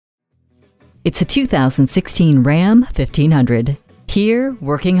It's a 2016 Ram 1500. Here,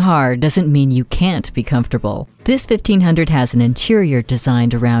 working hard doesn't mean you can't be comfortable. This 1500 has an interior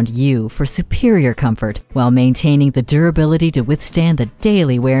designed around you for superior comfort while maintaining the durability to withstand the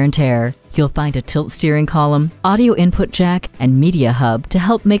daily wear and tear. You'll find a tilt steering column, audio input jack, and media hub to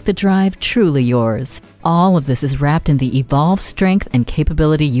help make the drive truly yours. All of this is wrapped in the evolved strength and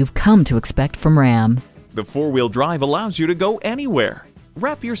capability you've come to expect from Ram. The four-wheel drive allows you to go anywhere.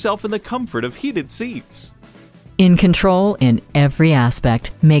 Wrap yourself in the comfort of heated seats. In control in every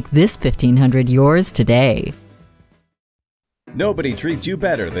aspect. Make this 1500 yours today. Nobody treats you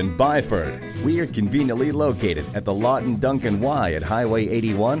better than Byford. We are conveniently located at the Lawton Duncan Y at Highway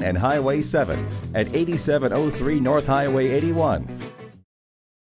 81 and Highway 7 at 8703 North Highway 81.